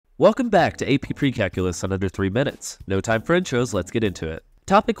Welcome back to AP Precalculus in under 3 minutes. No time for intros, let's get into it.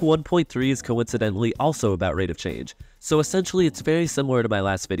 Topic 1.3 is coincidentally also about rate of change, so essentially it's very similar to my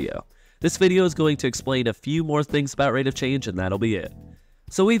last video. This video is going to explain a few more things about rate of change and that'll be it.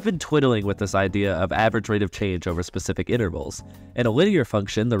 So we've been twiddling with this idea of average rate of change over specific intervals. In a linear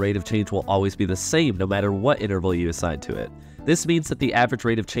function, the rate of change will always be the same no matter what interval you assign to it. This means that the average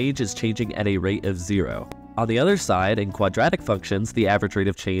rate of change is changing at a rate of 0. On the other side, in quadratic functions, the average rate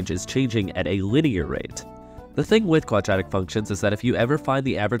of change is changing at a linear rate. The thing with quadratic functions is that if you ever find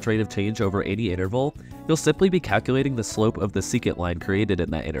the average rate of change over any interval, you'll simply be calculating the slope of the secant line created in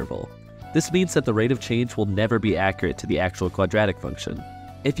that interval. This means that the rate of change will never be accurate to the actual quadratic function.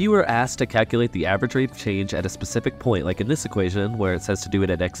 If you were asked to calculate the average rate of change at a specific point, like in this equation where it says to do it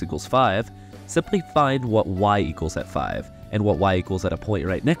at x equals 5, simply find what y equals at 5, and what y equals at a point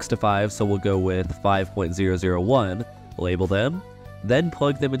right next to 5, so we'll go with 5.001, label them, then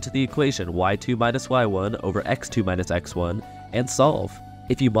plug them into the equation y2 minus y1 over x2 minus x1, and solve.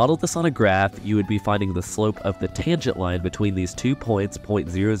 If you modeled this on a graph, you would be finding the slope of the tangent line between these 2 points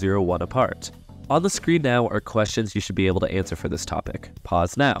 0.001 apart. On the screen now are questions you should be able to answer for this topic.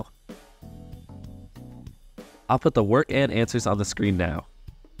 Pause now. I'll put the work and answers on the screen now.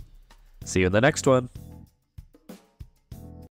 See you in the next one.